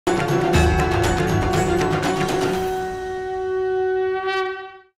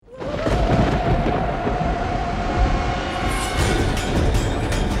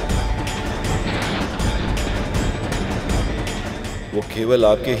केवल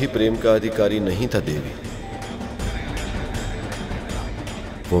आपके ही प्रेम का अधिकारी नहीं था देवी,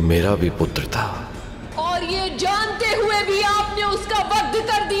 वो मेरा भी पुत्र था। और ये जानते हुए भी आपने उसका वध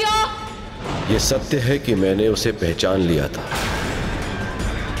कर दिया। ये सत्य है कि मैंने उसे पहचान लिया था,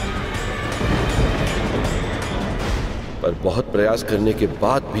 पर बहुत प्रयास करने के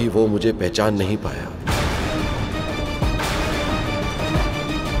बाद भी वो मुझे पहचान नहीं पाया।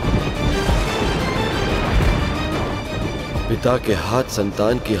 पिता के हाथ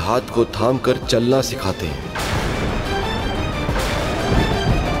संतान के हाथ को थाम कर चलना सिखाते हैं,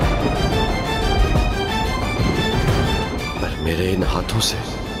 पर मेरे इन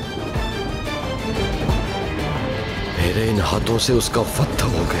हाथों से उसका वध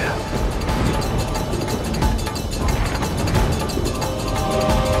हो गया।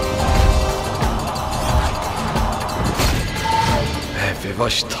 मैं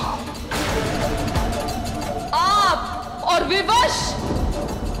विवश था। और विवश?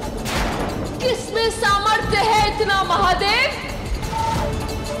 किसमें सामर्थ्य है इतना महादेव?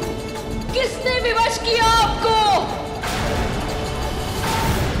 किसने विवश किया आपको?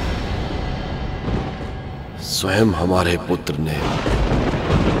 स्वयं हमारे पुत्र ने।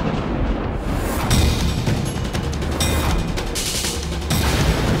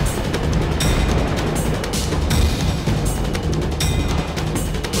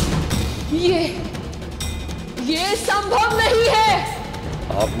 ये संभव नहीं है।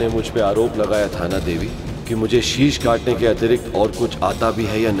 आपने मुझ पे आरोप लगाया था ना देवी कि मुझे शीश काटने के अतिरिक्त और कुछ आता भी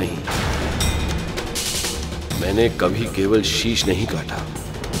है या नहीं। मैंने कभी केवल शीश नहीं काटा,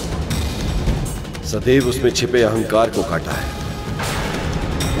 सदैव उसमें छिपे अहंकार को काटा है।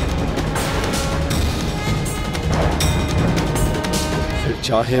 फिर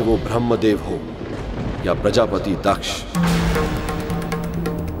चाहे वो ब्रह्मदेव हो या प्रजापति दक्ष,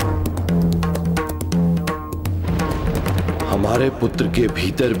 हमारे पुत्र के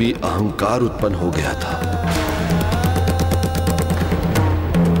भीतर भी अहंकार उत्पन्न हो गया था।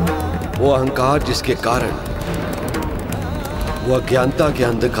 वो अहंकार जिसके कारण वो अज्ञानता के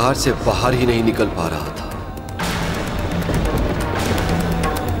अंधकार से बाहर ही नहीं निकल पा रहा था।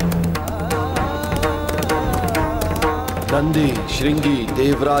 नंदी, श्रृंगी,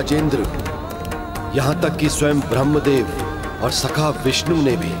 देवराज इंद्र, यहां तक कि स्वयं ब्रह्मदेव और सखा विष्णु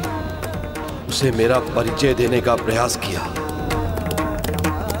ने भी उसे मेरा परिचय देने का प्रयास किया,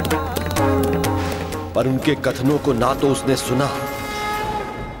 पर उनके कथनों को ना तो उसने सुना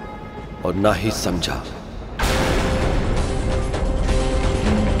और ना ही समझा।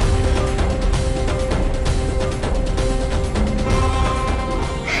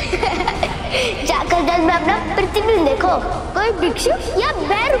 जाकर जल में अपना प्रतिबिंब देखो, कोई भिक्षु या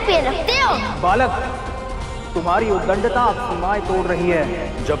 2 रुपये रखते हो? बालक, तुम्हारी उद्दंडता अब सीमाएं तोड़ रही है।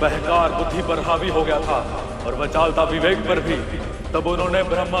 जब अहंकार बुद्धि पर हावी हो गया था और वह चालता विवेक पर भी, तब उन्होंने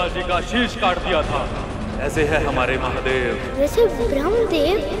ब्रह्मा जी का शीश काट दिया था। ऐसे है हमारे महादेव। वैसे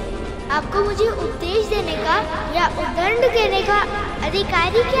ब्रह्मदेव, आपको मुझे उपदेश देने का या उद्दंड देने का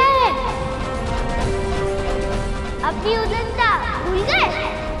अधिकारी क्या है? अपनी उद्दंडता भूल गए?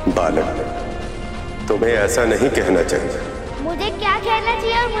 बालक, तुम्हें ऐसा नहीं कहना चाहिए। मुझे क्या कहना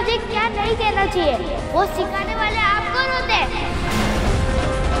चाहिए और मुझे क्या नहीं कहना चाहिए, वो सिखाने वाले आप कौन होते हैं?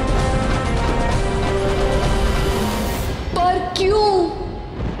 पर क्यों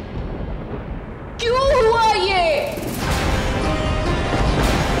हुआ ये?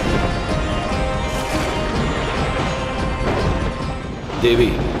 देवी,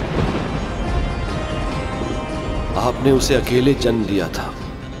 आपने उसे अकेले जन्म दिया था,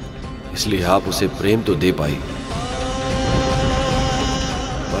 इसलिए आप उसे प्रेम तो दे पाई,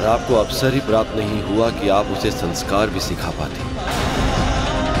 पर आपको अवसर ही प्राप्त नहीं हुआ कि आप उसे संस्कार भी सिखा पाते।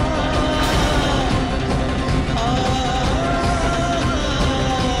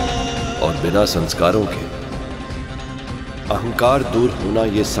 और बिना संस्कारों के अहंकार दूर होना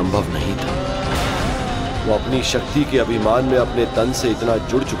यह संभव नहीं था। वो अपनी शक्ति के अभिमान में अपने तन से इतना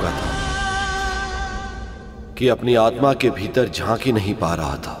जुड़ चुका था कि अपनी आत्मा के भीतर झांक ही नहीं पा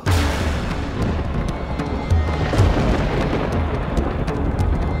रहा था।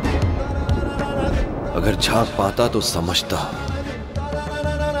 अगर झांक पाता तो समझता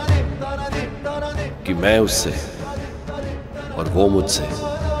कि मैं उससे और वो मुझसे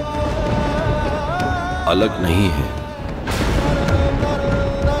अलग नहीं है।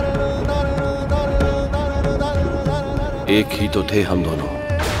 एक ही तो थे हम दोनों।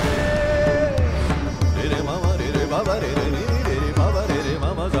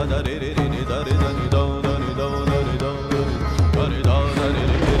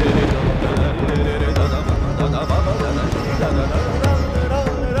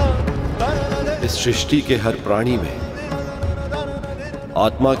 इस सृष्टि के हर प्राणी में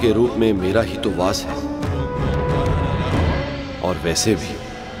आत्मा के रूप में मेरा ही तो वास है। और वैसे भी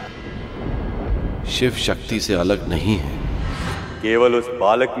शिव शक्ति से अलग नहीं है। केवल उस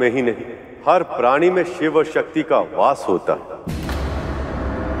बालक में ही नहीं, हर प्राणी में शिव और शक्ति का वास होता है।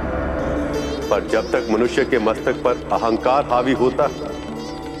 पर जब तक मनुष्य के मस्तक पर अहंकार हावी होता है,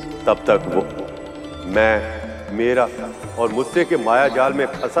 तब तक वो मैं, मेरा और मुझसे के माया जाल में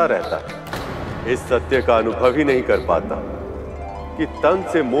फंसा रहता है। इस सत्य का अनुभव ही नहीं कर पाता कि तन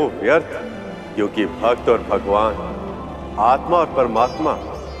से मोह व्यर्थ, क्योंकि भक्त और भगवान, आत्मा और परमात्मा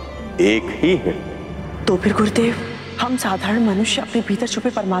एक ही है। तो फिर गुरुदेव, हम साधारण मनुष्य अपने भीतर छुपे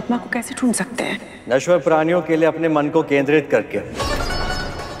परमात्मा को कैसे ढूंढ सकते हैं? नश्वर प्राणियों के लिए अपने मन को केंद्रित करके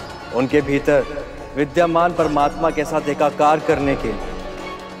उनके भीतर विद्यमान परमात्मा के साथ एकाकार करने के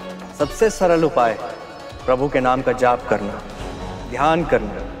सबसे सरल उपाय प्रभु के नाम का जाप करना, ध्यान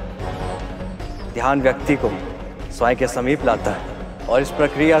करना। ध्यान व्यक्ति को स्वयं के समीप लाता है और इस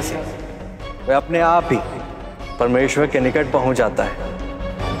प्रक्रिया से वह अपने आप ही परमेश्वर के निकट पहुंच जाता है।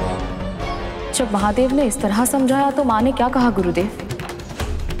 जब महादेव ने इस तरह समझाया तो माँ ने क्या कहा गुरुदेव?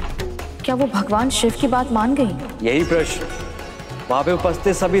 क्या वो भगवान शिव की बात मान गई? यही प्रश्न वहां पे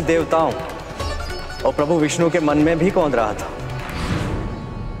उपस्थित सभी देवताओं और प्रभु विष्णु के मन में भी कौंध रहा था।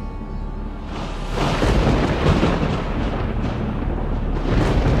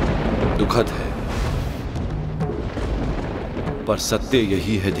 दुखद है, पर सत्य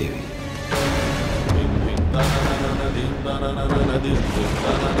यही है देवी।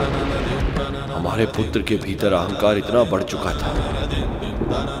 हमारे पुत्र के भीतर अहंकार इतना बढ़ चुका था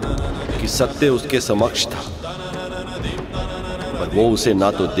कि सत्य उसके समक्ष था, पर वो उसे ना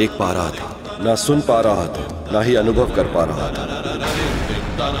तो देख पा रहा था, ना सुन पा रहा था, ना ही अनुभव कर पा रहा था।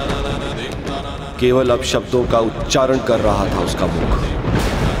 केवल अब शब्दों का उच्चारण कर रहा था उसका मुख।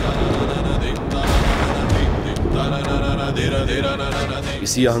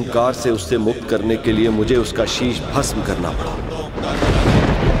 इसी अहंकार से उससे मुक्त करने के लिए मुझे उसका शीश भस्म करना पड़ा।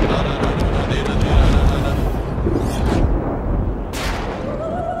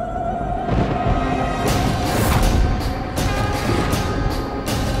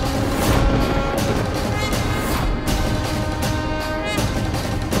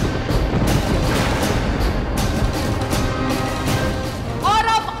 और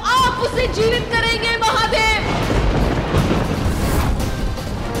अब आप उसे जीवित करेंगे महादेव।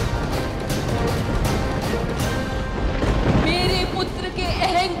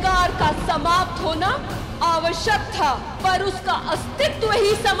 समाप्त होना आवश्यक था, पर उसका अस्तित्व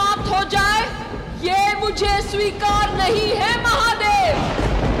ही समाप्त हो जाए, ये मुझे स्वीकार नहीं है महादेव।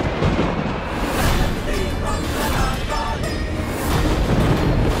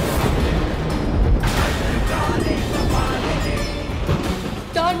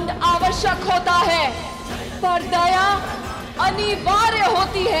 दंड आवश्यक होता है, पर दया अनिवार्य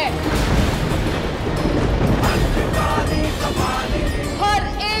होती है। हर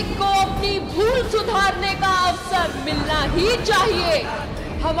एक को अपनी भूल सुधारने का अवसर मिलना ही चाहिए।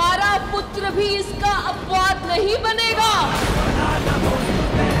 हमारा पुत्र भी इसका अपवाद नहीं बनेगा।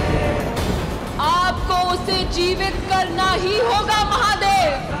 आपको उसे जीवित करना ही होगा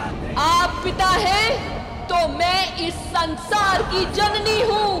महादेव। आप पिता हैं, तो मैं इस संसार की जननी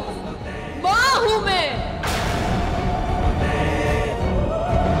हूँ, माँ हूँ मैं।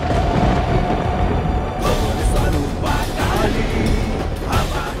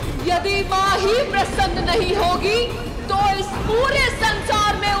 यदि माँ ही प्रसन्न नहीं होगी तो इस पूरे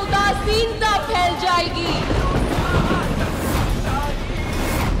संसार में उदासीनता फैल जाएगी।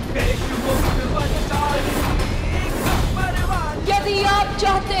 यदि आप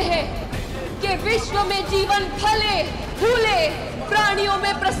चाहते हैं कि विश्व में जीवन फले फूले, प्राणियों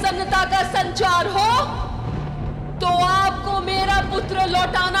में प्रसन्नता का संचार हो, तो आपको मेरा पुत्र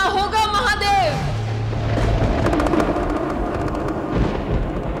लौटाना होगा महादेव।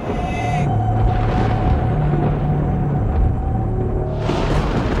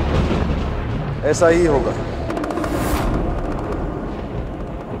 ऐसा ही होगा।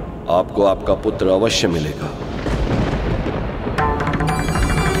 आपको आपका पुत्र अवश्य मिलेगा।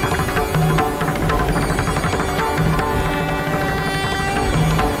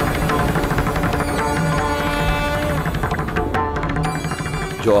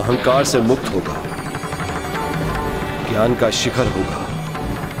 जो अहंकार से मुक्त होगा, ज्ञान का शिखर होगा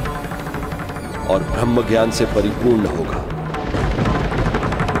और ब्रह्म ज्ञान से परिपूर्ण होगा।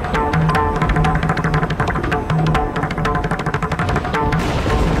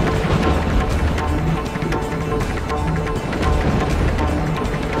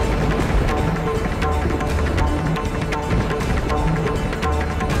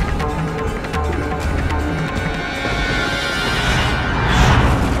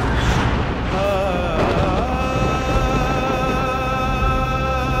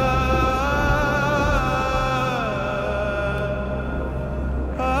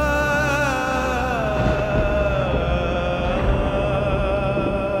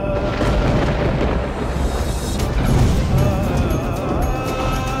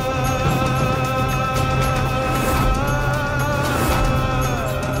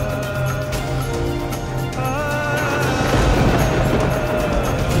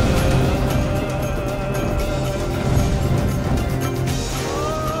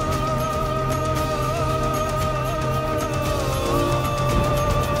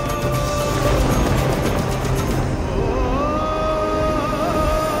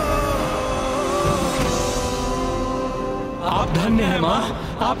 आप धन्य हैं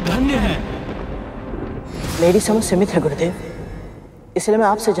माँ, आप धन्य हैं। मेरी समझ सीमित है गुरुदेव, इसलिए मैं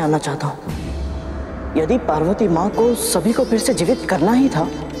आपसे जानना चाहता हूँ, यदि पार्वती माँ को सभी को फिर से जीवित करना ही था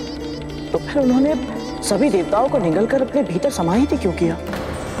तो फिर उन्होंने सभी देवताओं को निगलकर अपने भीतर समाहित ही क्यों किया?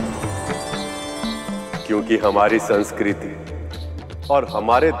 क्योंकि हमारी संस्कृति और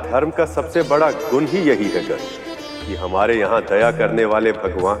हमारे धर्म का सबसे बड़ा गुण ही यही है कि हमारे यहाँ दया करने वाले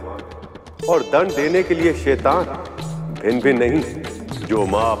भगवान और दंड देने के लिए शैतान भिन्न भिन्न नहीं। जो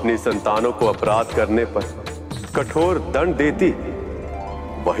माँ अपनी संतानों को अपराध करने पर कठोर दंड देती,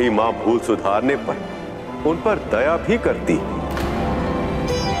 वही माँ भूल सुधारने पर उन पर दया भी करती।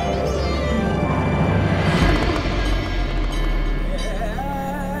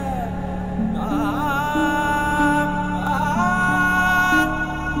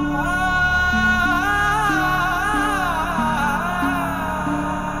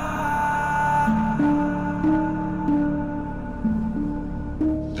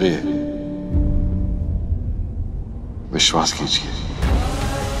 विश्वास कीजिए,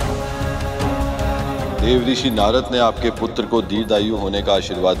 देव ऋषि नारद ने आपके पुत्र को दीर्घायु होने का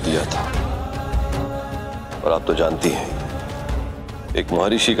आशीर्वाद दिया था। और आप तो जानती हैं, एक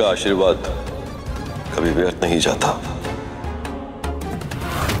महर्षि का आशीर्वाद कभी व्यर्थ नहीं जाता।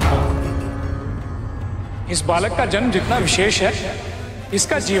 इस बालक का जन्म जितना विशेष है,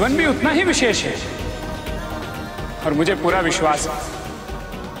 इसका जीवन भी उतना ही विशेष है। और मुझे पूरा विश्वास है,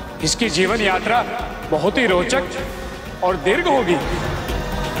 इसकी जीवन यात्रा बहुत ही रोचक और दीर्घ होगी।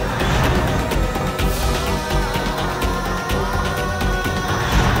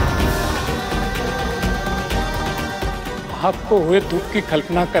 आपको हुए दुख की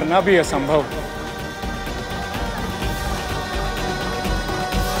कल्पना करना भी असंभव है।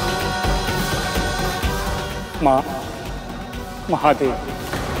 मां, महादेव,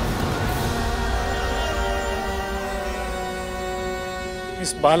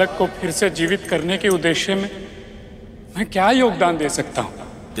 इस बालक को फिर से जीवित करने के उद्देश्य में मैं क्या योगदान दे सकता हूं?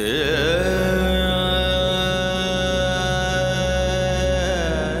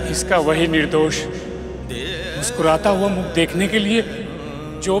 इसका वही निर्दोष मुस्कुराता हुआ मुख देखने के लिए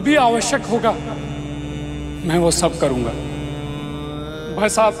जो भी आवश्यक होगा मैं वो सब करूंगा।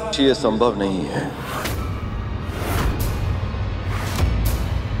 बस आप। ये संभव नहीं है।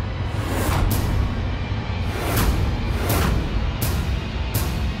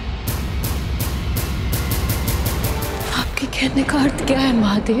 कहने का अर्थ क्या है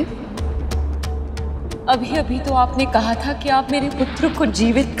महादेव? अभी अभी तो आपने कहा था कि आप मेरे पुत्र को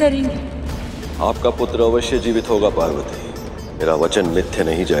जीवित करेंगे। आपका पुत्र अवश्य जीवित होगा पार्वती, मेरा वचन मिथ्या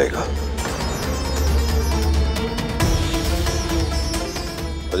नहीं जाएगा।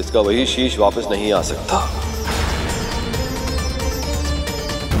 पर इसका वही शीश वापस नहीं आ सकता।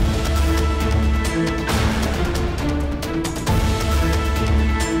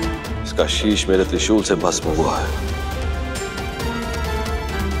 इसका शीश मेरे त्रिशूल से भस्म हुआ है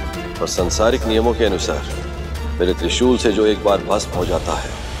और सांसारिक नियमों के अनुसार मेरे त्रिशूल से जो एक बार भस्म हो जाता है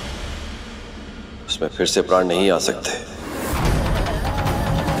उसमें फिर से प्राण नहीं आ सकते।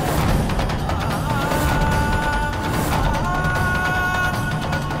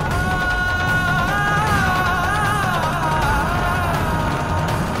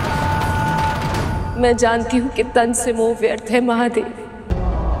 मैं जानती हूं कि तन से मोह व्यर्थ है महादेव,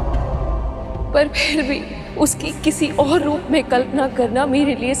 पर फिर भी उसकी किसी और रूप में कल्पना करना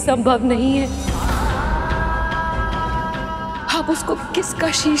मेरे लिए संभव नहीं है। आप उसको किसका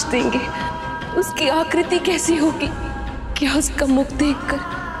शीश देंगे? उसकी आकृति कैसी होगी? क्या उसका मुख देखकर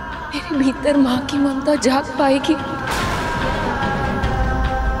मेरे भीतर मां की ममता जाग पाएगी?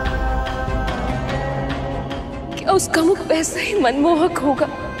 क्या उसका मुख वैसा ही मनमोहक होगा?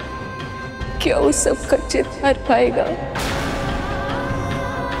 क्या वो सबका चित्त हर पाएगा?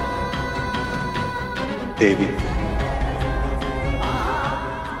 देवी,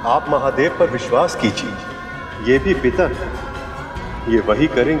 आप महादेव पर विश्वास कीजिए, ये भी पिता, ये वही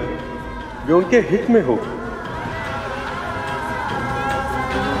करेंगे जो उनके हित में हो।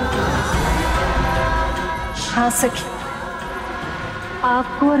 हाँ सखी,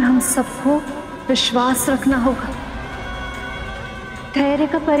 आपको और हम सबको विश्वास रखना होगा, धैर्य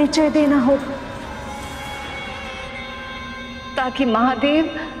का परिचय देना होगा, ताकि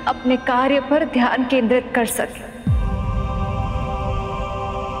महादेव अपने कार्य पर ध्यान केंद्रित कर सके।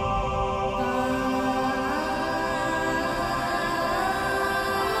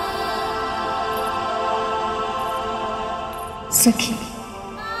 सखी,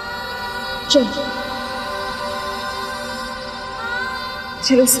 चलो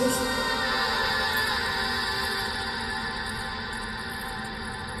चलो सखी।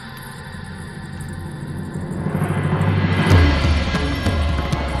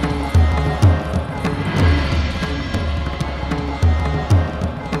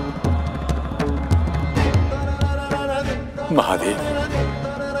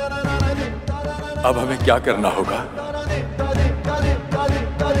 अब हमें क्या करना होगा?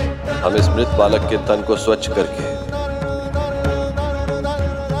 हम इस मृत बालक के तन को स्वच्छ करके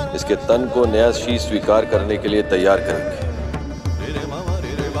इसके तन को नया शीश स्वीकार करने के लिए तैयार करेंगे।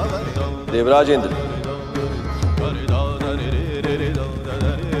 देवराज इंद्र,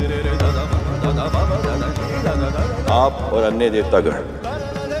 आप और अन्य देवतागण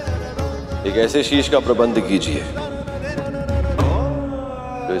एक ऐसे शीश का प्रबंध कीजिए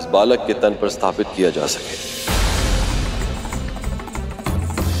जो इस बालक के तन पर स्थापित किया जा सके।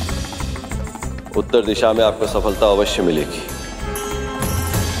 उत्तर दिशा में आपको सफलता अवश्य मिलेगी,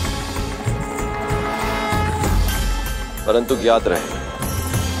 परंतु ज्ञात रहे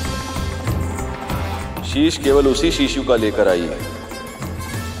शीश केवल उसी शिशु का लेकर आइए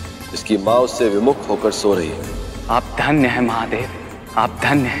जिसकी मां उससे विमुख होकर सो रही है। आप धन्य हैं महादेव, आप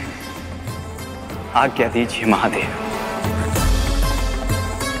धन्य हैं। आज्ञा दीजिए महादेव।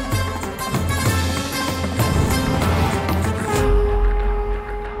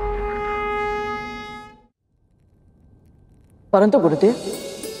 परंतु गुरुदेव,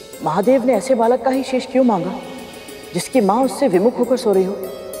 महादेव ने ऐसे बालक का ही शेष क्यों मांगा जिसकी मां उससे विमुख होकर सो रही हो?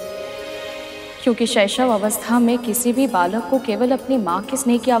 क्योंकि शैशव अवस्था में किसी भी बालक को केवल अपनी मां के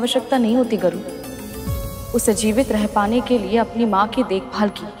स्नेह की आवश्यकता नहीं होती गरुड़। उसे जीवित रह पाने के लिए अपनी मां की देखभाल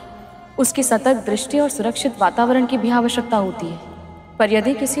की, उसकी सतर्क दृष्टि और सुरक्षित वातावरण की भी आवश्यकता होती है। पर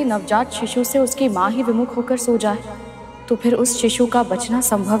यदि किसी नवजात शिशु से उसकी मां ही विमुख होकर सो जाए तो फिर उस शिशु का बचना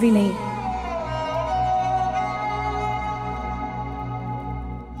संभव ही नहीं।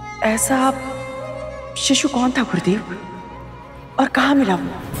 ऐसा शिशु कौन था गुरुदेव, और कहाँ मिला वो?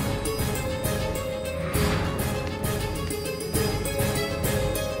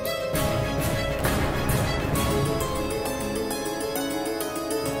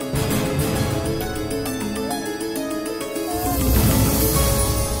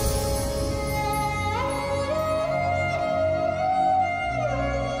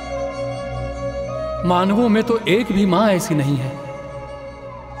 मानवों में तो एक भी मां ऐसी नहीं है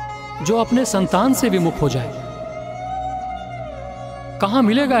जो अपने संतान से विमुख हो जाए। कहां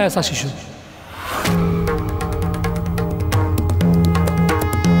मिलेगा ऐसा शिशु?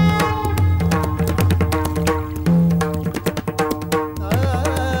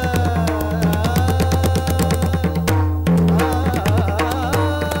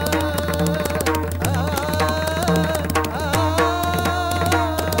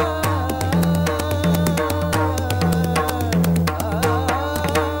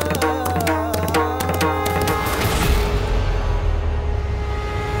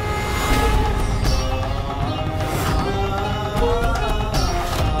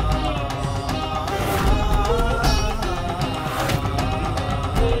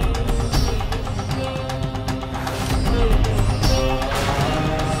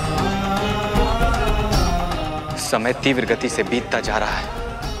 समय तीव्र गति से बीतता जा रहा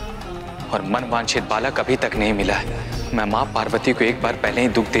है और मनवांछित बालक अभी तक नहीं मिला है। मैं मां पार्वती को एक बार पहले ही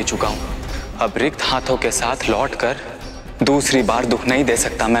दुख दे चुका हूं। अब रिक्त हाथों के साथ लौटकर दूसरी बार दुख नहीं दे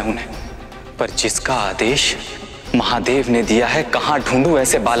सकता मैं उन्हें। पर जिसका आदेश महादेव ने दिया है, कहां ढूंढूं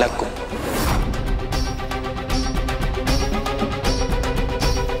ऐसे बालक को?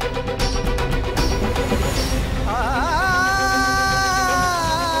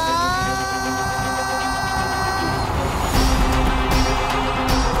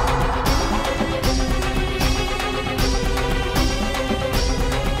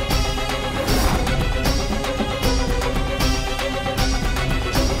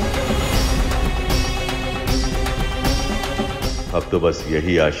 अब तो बस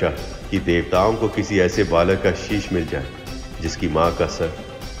यही आशा कि देवताओं को किसी ऐसे बालक का शीश मिल जाए जिसकी मां का सर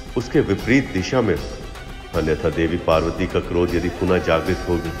उसके विपरीत दिशा में हो। अन्यथा देवी पार्वती का क्रोध यदि पुनः जागृत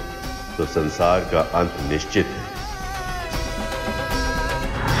होगी तो संसार का अंत निश्चित है।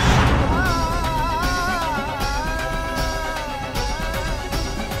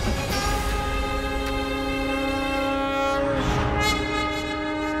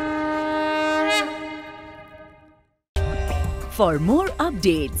 For more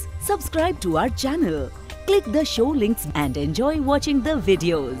updates, subscribe to our channel, click the show links and enjoy watching the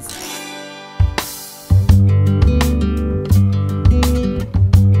videos.